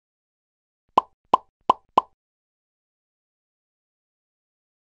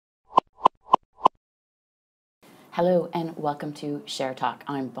Hello and welcome to Share Talk.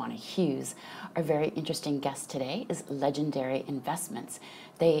 I'm Bonnie Hughes. Our very interesting guest today is Legendary Investments.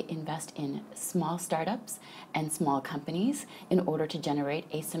 They invest in small startups and small companies in order to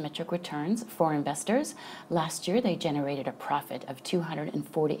generate asymmetric returns for investors. Last year, they generated a profit of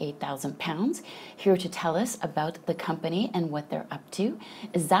 £248,000. Here to tell us about the company and what they're up to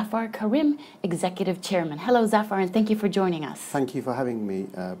is Zafar Karim, Executive Chairman. Hello, Zafar, and thank you for joining us. Thank you for having me,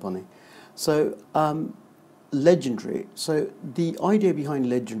 Bonnie. So, Legendary. So the idea behind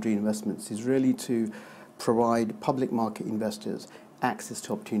Legendary Investments is really to provide public market investors access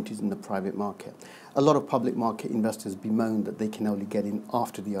to opportunities in the private market. A lot of public market investors bemoan that they can only get in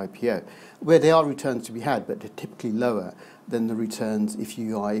after the IPO, where there are returns to be had, but they're typically lower than the returns if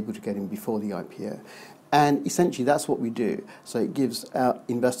you are able to get in before the IPO. And essentially that's what we do. So it gives our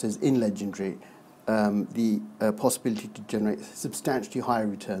investors in Legendary the possibility to generate substantially higher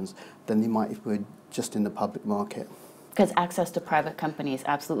returns than they might if we were just in the public market. Because access to private companies,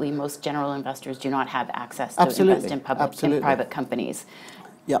 absolutely, most general investors do not have access to invest in private companies.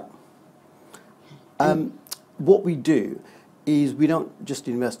 Yeah. What we do is we don't just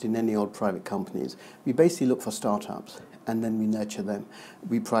invest in any old private companies. We basically look for startups and then we nurture them.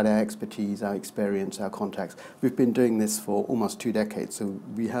 We pride our expertise, our experience, our contacts. We've been doing this for almost 2 decades, so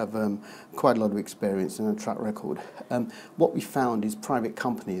we have quite a lot of experience and a track record. What we found is private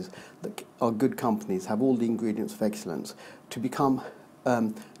companies that are good companies have all the ingredients of excellence. To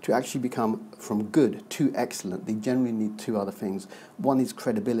actually become from good to excellent, they generally need 2 other things. One is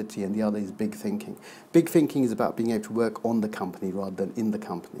credibility and the other is big thinking. Big thinking is about being able to work on the company rather than in the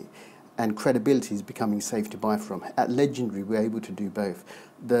company. And credibility is becoming safe to buy from. At Legendary, we're able to do both.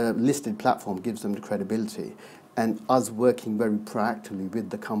 The listed platform gives them the credibility, and us working very proactively with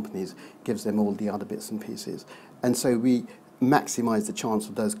the companies gives them all the other bits and pieces. And so we maximize the chance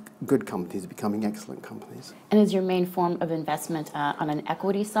of those good companies becoming excellent companies. And is your main form of investment on an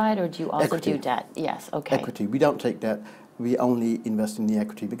equity side, or do you also do debt? Yes, okay. Equity. We don't take debt. We only invest in the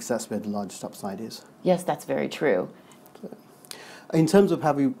equity because that's where the largest upside is. Yes, that's very true. In terms of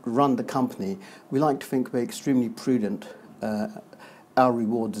how we run the company, we like to think we're extremely prudent. Our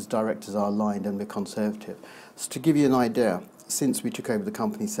rewards as directors are aligned and we're conservative. So to give you an idea, since we took over the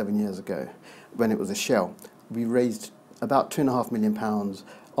company 7 years ago, when it was a shell, we raised about £2.5 million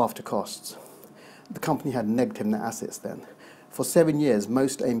after costs. The company had negative net assets then. For 7 years,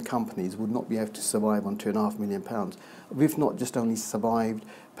 most AIM companies would not be able to survive on £2.5 million. We've not just only survived,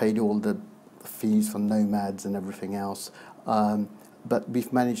 paid all the fees for nomads and everything else, but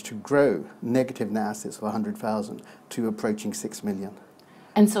we've managed to grow negative net assets of 100,000 to approaching 6 million.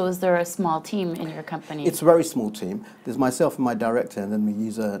 And so is there a small team in your company? It's a very small team. There's myself and my director, and then we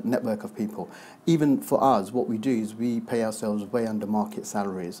use a network of people. Even for us, what we do is we pay ourselves way under market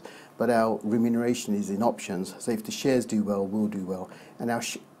salaries, but our remuneration is in options. So if the shares do well, we'll do well. And our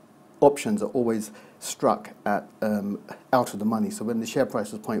options are always struck at out of the money. So when the share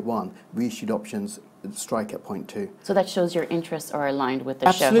price was 0.1, we issued options strike at 0.2. So that shows your interests are aligned with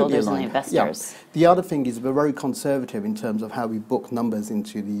the shareholders and the investors. Yeah. The other thing is we're very conservative in terms of how we book numbers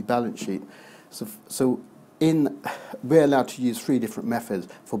into the balance sheet. We're allowed to use 3 different methods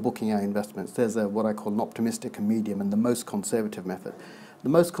for booking our investments. There's what I call an optimistic, a medium, and the most conservative method. The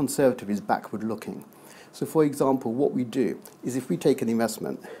most conservative is backward looking. So for example, what we do is if we take an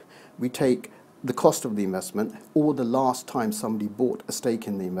investment, we take the cost of the investment or the last time somebody bought a stake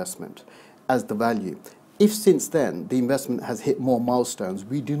in the investment as the value. If since then the investment has hit more milestones,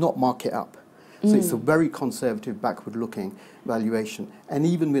 we do not mark it up. So it's a very conservative backward-looking valuation. And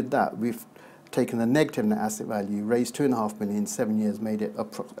even with that, we've taken the negative net asset value, raised 2.5 million in 7 years, made it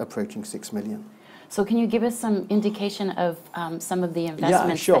approaching 6 million. So can you give us some indication of some of the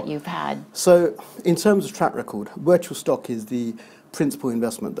investments that you've had? So in terms of track record, virtual stock is the principal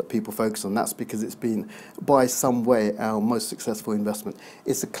investment that people focus on. That's because it's been, by some way, our most successful investment.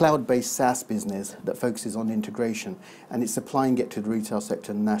 It's a cloud-based SaaS business that focuses on integration, and it's applying it to the retail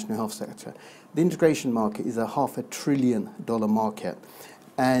sector and the national health sector. The integration market is a $500 billion market,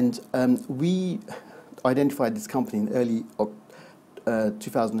 and we identified this company in early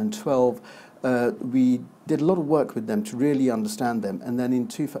 2012. We did a lot of work with them to really understand them, and then in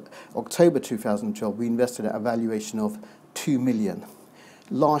October 2012, we invested at a valuation of 2 million.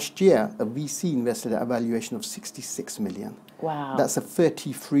 Last year, a VC invested at a valuation of 66 million. Wow. That's a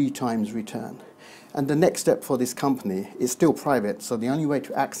 33 times return. And the next step for this company is still private, so the only way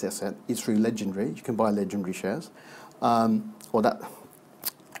to access it is through Legendary. You can buy Legendary shares. When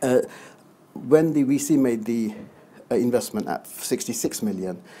the VC made the investment at 66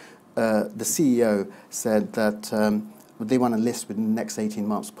 million, the CEO said that they want to list within the next 18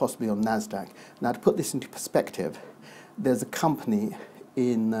 months, possibly on NASDAQ. Now, to put this into perspective, there's a company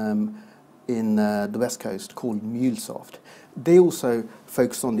in the West Coast called MuleSoft. They also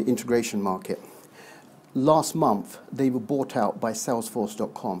focus on the integration market. Last month, they were bought out by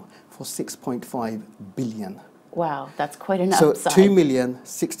Salesforce.com for $6.5 billion. Wow, that's quite an so upside. 2 million,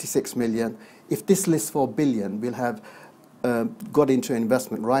 66 million. If this lists for $1 billion, we'll have got into an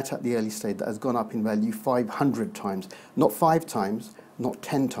investment right at the early stage that has gone up in value 500 times. Not 5 times, not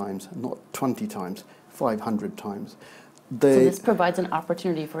 10 times, not 20 times, 500 times. So this provides an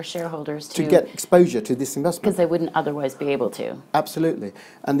opportunity for shareholders to get exposure to this investment. Because they wouldn't otherwise be able to. Absolutely.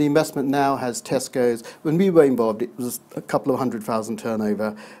 And the investment now has Tesco's. When we were involved, it was a couple of 100,000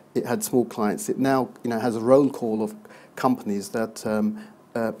 turnover. It had small clients. It now has a roll call of companies that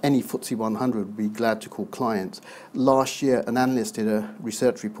any FTSE 100 would be glad to call clients. Last year, an analyst did a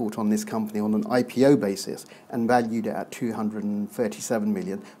research report on this company on an IPO basis and valued it at 237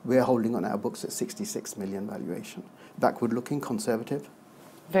 million. We're holding on our books at 66 million valuation. Backward-looking, conservative.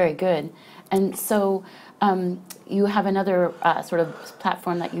 Very good. And so you have another sort of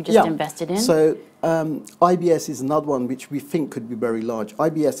platform that you just invested in? So IBS is another one which we think could be very large.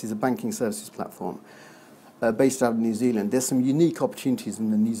 IBS is a banking services platform based out of New Zealand. There's some unique opportunities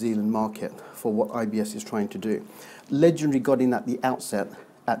in the New Zealand market for what IBS is trying to do. Legendary got in at the outset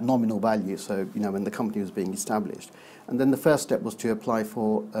at nominal value, so when the company was being established. And then the first step was to apply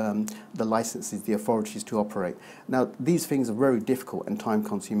for the licenses, the authorities to operate. Now, these things are very difficult and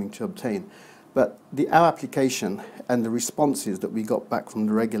time-consuming to obtain. But our application and the responses that we got back from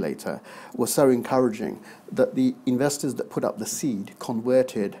the regulator were so encouraging that the investors that put up the seed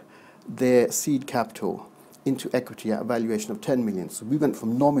converted their seed capital into equity at a valuation of 10 million. So we went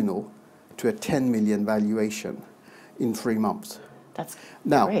from nominal to a 10 million valuation in 3 months. That's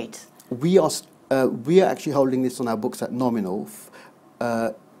now, great. We are actually holding this on our books at nominal.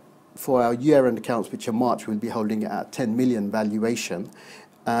 For our year-end accounts, which are March, we'll be holding it at 10 million valuation.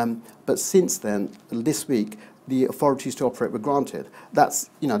 But since then, this week, the authorities to operate were granted. That's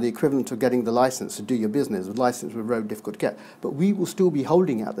the equivalent of getting the license to do your business. The license was very difficult to get. But we will still be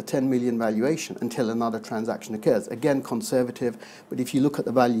holding it at the 10 million valuation until another transaction occurs. Again, conservative, but if you look at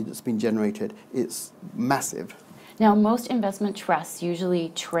the value that's been generated, it's massive. Now, most investment trusts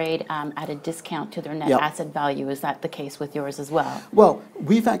usually trade at a discount to their net asset value. Is that the case with yours as well? Well,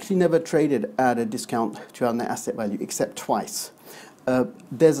 we've actually never traded at a discount to our net asset value except twice.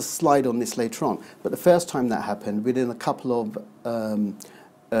 There's a slide on this later on. But the first time that happened, within a couple of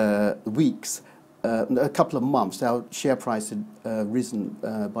weeks, a couple of months, our share price had risen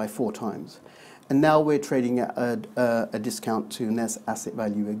by 4 times. And now we're trading at a discount to net asset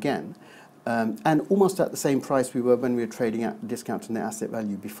value again. And almost at the same price we were when we were trading at a discount to net asset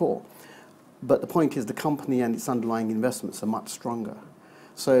value before. But the point is the company and its underlying investments are much stronger.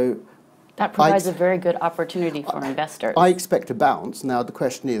 So that provides a very good opportunity for investors. I expect a bounce. Now the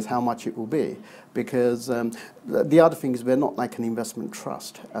question is how much it will be, because the other thing is we're not like an investment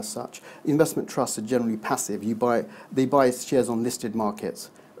trust as such. Investment trusts are generally passive. They buy shares on listed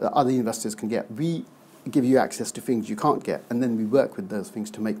markets that other investors can get. We give you access to things you can't get, and then we work with those things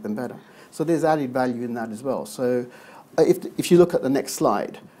to make them better. So there's added value in that as well. So if you look at the next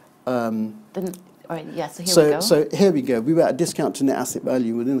slide. All right, yeah, so here we go. So here we go. We were at a discount to net asset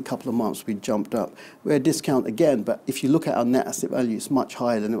value. Within a couple of months, we jumped up. We're at a discount again, but if you look at our net asset value, it's much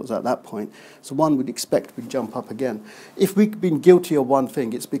higher than it was at that point. So one would expect we'd jump up again. If we've been guilty of one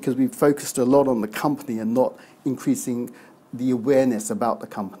thing, it's because we've focused a lot on the company and not increasing the awareness about the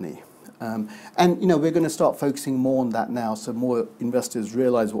company. And we're going to start focusing more on that now, so more investors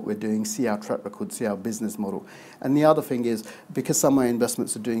realize what we're doing, see our track record, see our business model. And the other thing is, because some of our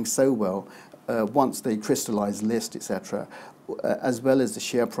investments are doing so well, once they crystallize, list, etc., as well as the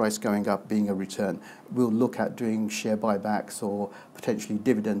share price going up being a return, we'll look at doing share buybacks or potentially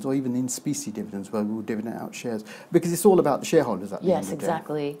dividends, or even in-specie dividends where we'll dividend out shares, because it's all about the shareholders at the end of the day. Yes,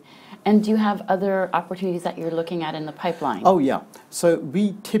 exactly. And do you have other opportunities that you're looking at in the pipeline? Oh, yeah. So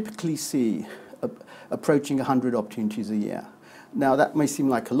we typically see approaching 100 opportunities a year. Now, that may seem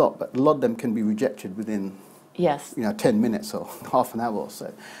like a lot, but a lot of them can be rejected within 10 minutes or half an hour or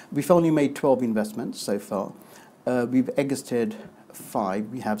so. We've only made 12 investments so far. We've exited 5.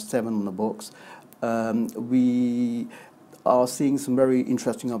 We have 7 on the books. We are seeing some very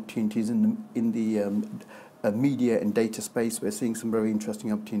interesting opportunities in the media and data space. We're seeing some very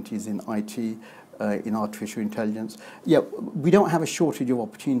interesting opportunities in IT, in artificial intelligence. Yeah, we don't have a shortage of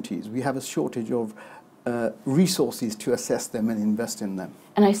opportunities. We have a shortage of resources to assess them and invest in them.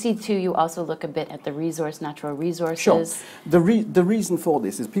 And I see too, you also look a bit at the natural resources. Sure. The reason for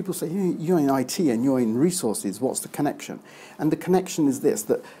this is people say, you're in IT and you're in resources, what's the connection? And the connection is this,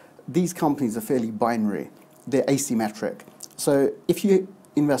 that these companies are fairly binary. They're asymmetric. So if you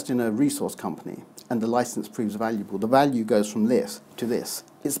invest in a resource company and the license proves valuable, the value goes from this to this.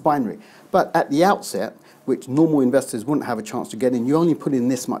 It's binary. But at the outset, which normal investors wouldn't have a chance to get in, you only put in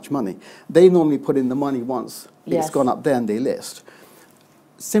this much money. They normally put in the money once it's gone up there and they list.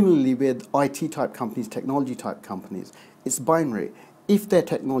 Similarly with IT-type companies, technology-type companies, it's binary. If their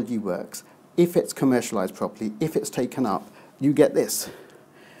technology works, if it's commercialized properly, if it's taken up, you get this.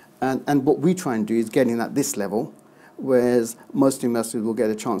 And what we try and do is get in at this level, whereas most investors will get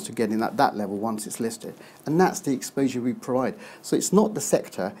a chance to get in at that level once it's listed. And that's the exposure we provide. So it's not the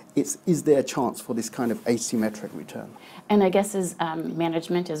sector, it's is there a chance for this kind of asymmetric return? And I guess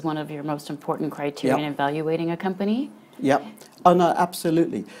management is one of your most important criteria in evaluating a company? Yep. Oh, no,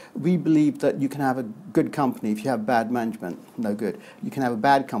 absolutely. We believe that you can have a good company if you have bad management, no good. You can have a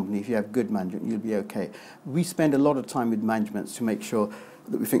bad company if you have good management, you'll be okay. We spend a lot of time with managements to make sure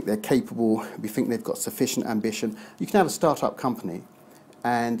that we think they're capable, we think they've got sufficient ambition. You can have a startup company,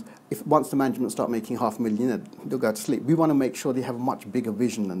 and if once the management start making $500,000, they'll go to sleep. We want to make sure they have a much bigger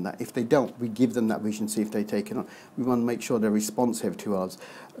vision than that. If they don't, we give them that vision, see if they take it on. We want to make sure they're responsive to us,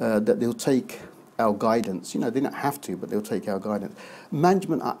 that they'll take our guidance. You know, they don't have to, but they'll take our guidance.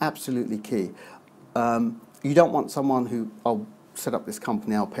 Management are absolutely key. You don't want someone who, I'll set up this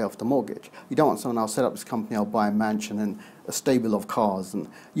company, I'll pay off the mortgage. You don't want someone, I'll set up this company, I'll buy a mansion and a stable of cars. And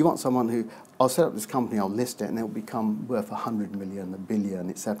you want someone who, I'll set up this company, I'll list it, and it'll become worth 100 million, a billion,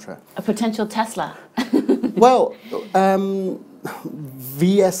 etc. A potential Tesla. Well,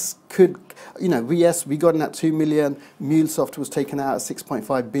 VS could, VS, we got in at 2 million, MuleSoft was taken out at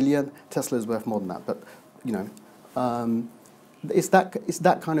 6.5 billion, Tesla is worth more than that, but, it's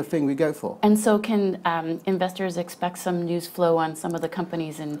that kind of thing we go for. And so can investors expect some news flow on some of the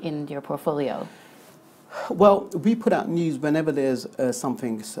companies in your portfolio? Well, we put out news whenever there's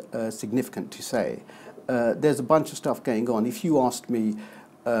something significant to say. There's a bunch of stuff going on. If you asked me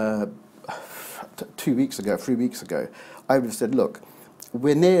 2 weeks ago, 3 weeks ago, I would have said, look,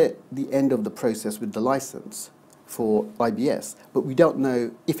 we're near the end of the process with the license for IBS, but we don't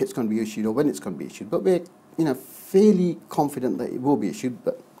know if it's going to be issued or when it's going to be issued. But we're fairly confident that it will be issued,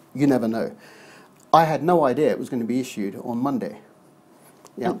 but you never know. I had no idea it was going to be issued on Monday.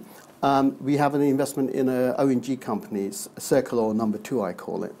 Yeah. We have an investment in an O&G company, Circle Oil number 2, I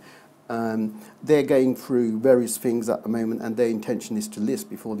call it. They're going through various things at the moment, and their intention is to list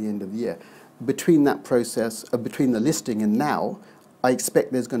before the end of the year. Between that process, between the listing and now, I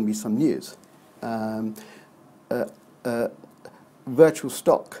expect there's going to be some news. Virtual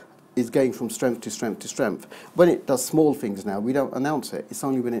stock is going from strength to strength to strength. When it does small things now, we don't announce it. It's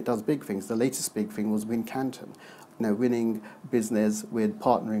only when it does big things. The latest big thing was Wincanton. Winning business with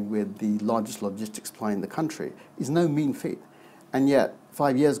partnering with the largest logistics supplier in the country is no mean feat. And yet,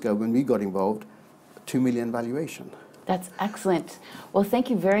 5 years ago when we got involved, 2 million valuation. That's excellent. Well, thank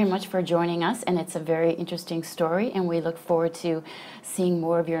you very much for joining us, and it's a very interesting story, and we look forward to seeing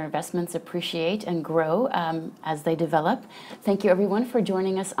more of your investments appreciate and grow as they develop. Thank you, everyone, for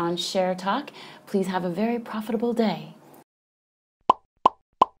joining us on Share Talk. Please have a very profitable day.